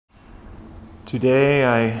Today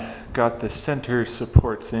I got the center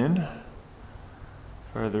supports in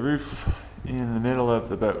for the roof in the middle of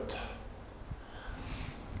the boat.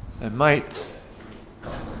 I might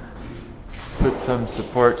put some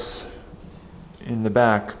supports in the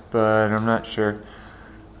back, but I'm not sure.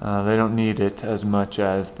 They don't need it as much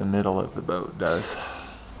as the middle of the boat does.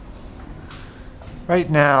 Right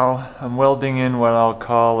now I'm welding in what I'll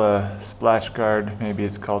call a splash guard. Maybe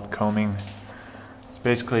it's called combing. It's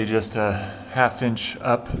basically just a 1/2 inch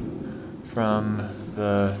up from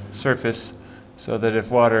the surface so that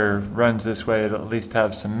if water runs this way, it'll at least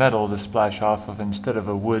have some metal to splash off of instead of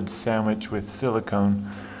a wood sandwich with silicone.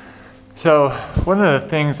 So one of the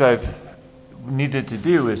things I've needed to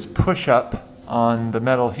do is push up on the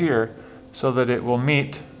metal here so that it will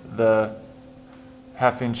meet the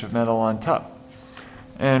 1/2 inch of metal on top.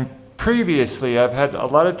 And previously I've had a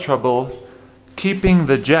lot of trouble keeping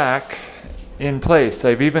the jack in place.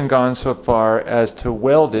 I've even gone so far as to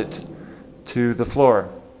weld it to the floor.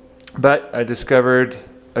 But I discovered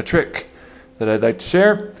a trick that I'd like to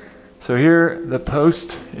share. So here the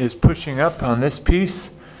post is pushing up on this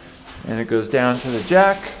piece and it goes down to the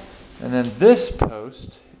jack, and then this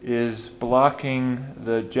post is blocking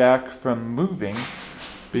the jack from moving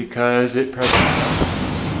because it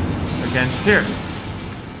presses against here.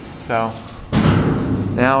 So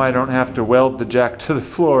now I don't have to weld the jack to the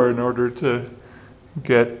floor in order to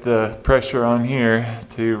get the pressure on here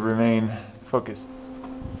to remain focused.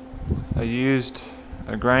 I used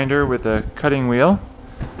a grinder with a cutting wheel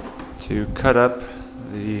to cut up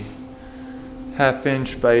the 1/2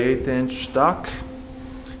 inch by 1/8 inch stock,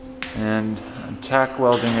 and I'm tack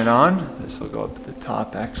welding it on. This will go up at the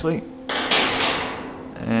top actually.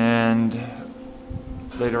 And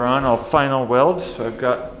later on I'll final weld. So I've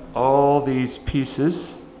got all these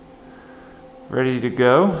pieces ready to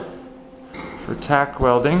go for tack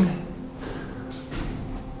welding.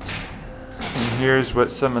 And here's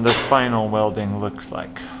what some of the final welding looks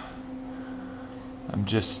like. I'm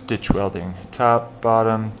just stitch welding. Top,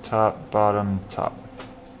 bottom, top, bottom, top.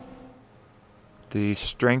 The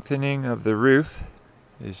strengthening of the roof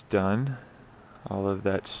is done. All of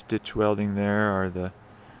that stitch welding there are the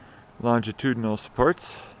longitudinal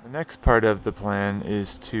supports. The next part of the plan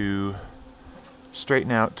is to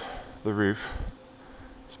straighten out the roof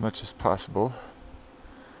as much as possible.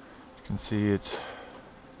 You can see it's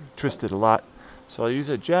twisted a lot. So I'll use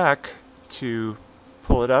a jack to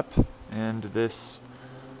pull it up and this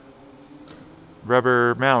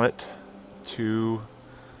rubber mallet to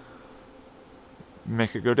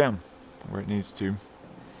make it go down where it needs to.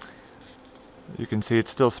 You can see it's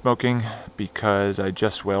still smoking because I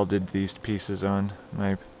just welded these pieces on.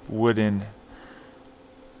 My wooden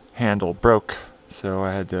handle broke, so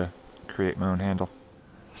I had to create my own handle.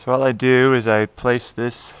 So all I do is I place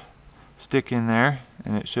this stick in there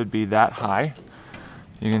and it should be that high.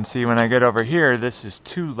 You can see when I get over here, this is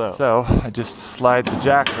too low. So I just slide the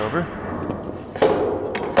jack over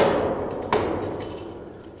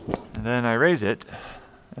and then I raise it.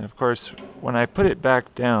 And of course, when I put it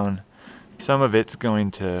back down, some of it's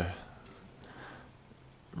going to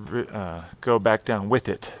go back down with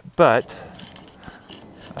it, but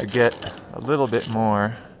I get a little bit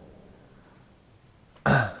more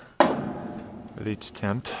with each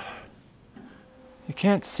attempt. You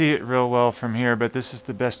can't see it real well from here, but this is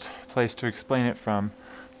the best place to explain it from.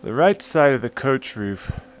 The right side of the coach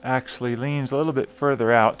roof actually leans a little bit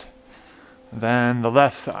further out than the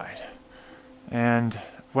left side. And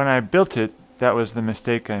when I built it, that was the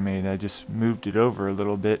mistake I made. I just moved it over a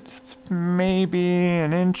little bit. It's maybe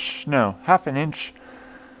an inch, no, 1/2 inch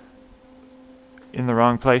in the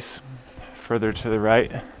wrong place, further to the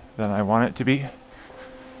right than I want it to be.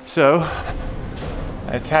 So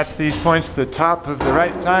I attach these points to the top of the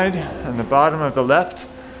right side and the bottom of the left.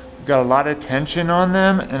 I've got a lot of tension on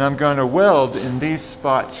them, and I'm going to weld in these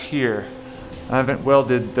spots here. I haven't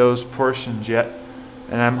welded those portions yet,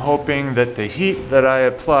 and I'm hoping that the heat that I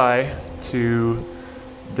apply to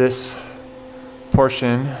this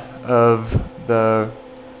portion of the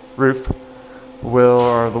roof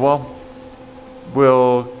or the wall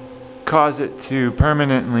will cause it to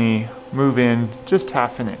permanently move in just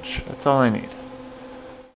 1/2 inch. That's all I need.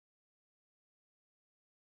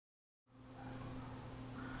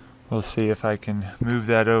 We'll see if I can move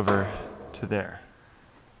that over to there.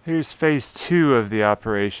 Here's phase 2 of the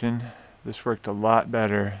operation. This worked a lot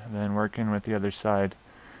better than working with the other side.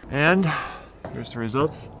 And here's the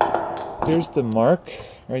results. Here's the mark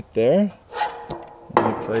right there. Let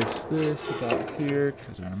me place this about here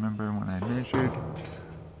because I remember when I measured,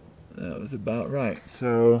 that was about right.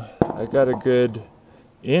 So I got a good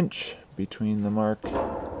inch between the mark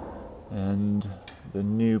and the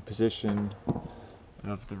new position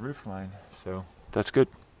of the roof line. So that's good.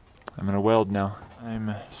 I'm gonna weld now.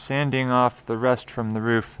 I'm sanding off the rust from the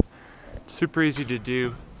roof. Super easy to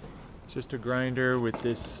do. Just a grinder with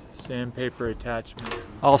this sandpaper attachment.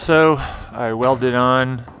 Also, I welded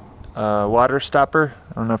on a water stopper.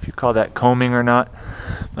 I don't know if you call that combing or not.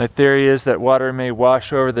 My theory is that water may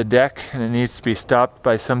wash over the deck and it needs to be stopped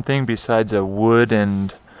by something besides a wood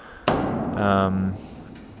and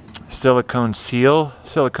silicone seal.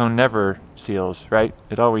 Silicone never seals, right?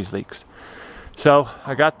 It always leaks. So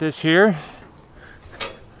I got this here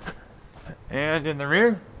and in the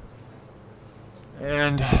rear.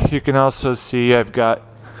 And you can also see I've got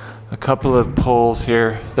a couple of poles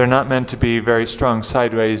here. They're not meant to be very strong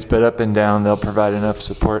sideways, but up and down they'll provide enough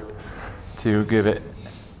support to give it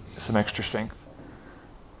some extra strength.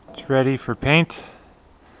 It's ready for paint.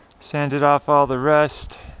 Sanded off all the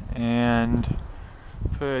rust and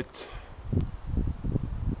put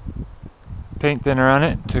paint thinner on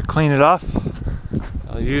it to clean it off.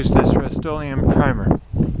 I'll use this Rust-Oleum primer.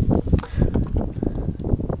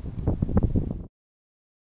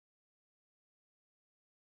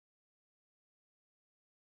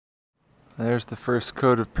 There's the first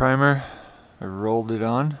coat of primer. I rolled it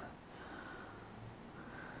on.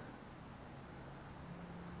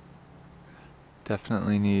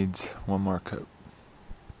 Definitely needs one more coat.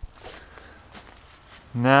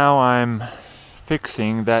 Now I'm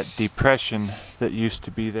fixing that depression that used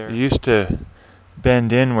to be there. It used to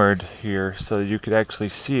bend inward here so that you could actually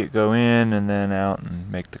see it go in and then out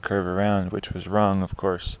and make the curve around, which was wrong, of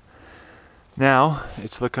course. Now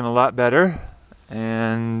it's looking a lot better,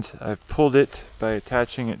 and I've pulled it by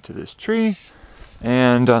attaching it to this tree,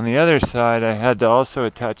 and on the other side I had to also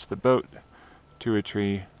attach the boat to a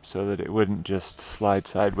tree so that it wouldn't just slide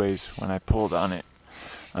sideways when I pulled on it.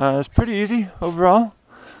 It's pretty easy overall,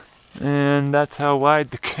 and that's how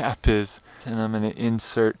wide the cap is. And I'm going to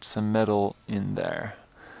insert some metal in there,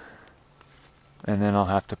 and then I'll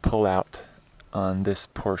have to pull out on this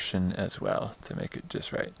portion as well to make it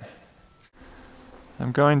just right.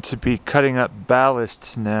 I'm going to be cutting up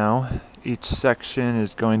ballasts now. Each section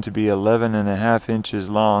is going to be 11.5 inches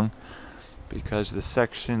long because the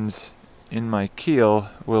sections in my keel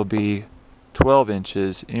will be 12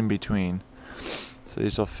 inches in between. So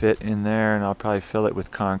these will fit in there, and I'll probably fill it with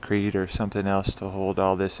concrete or something else to hold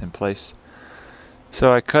all this in place.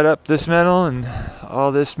 So I cut up this metal, and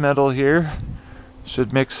all this metal here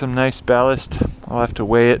should make some nice ballast. I'll have to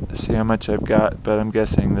weigh it, see how much I've got, but I'm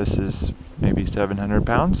guessing this is maybe 700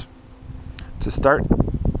 pounds. It's a start.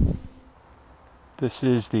 This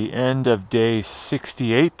is the end of day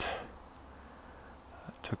 68.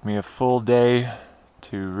 It took me a full day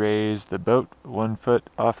to raise the boat 1 foot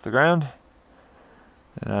off the ground.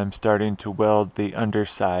 And I'm starting to weld the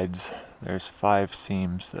undersides. There's 5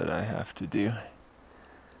 seams that I have to do.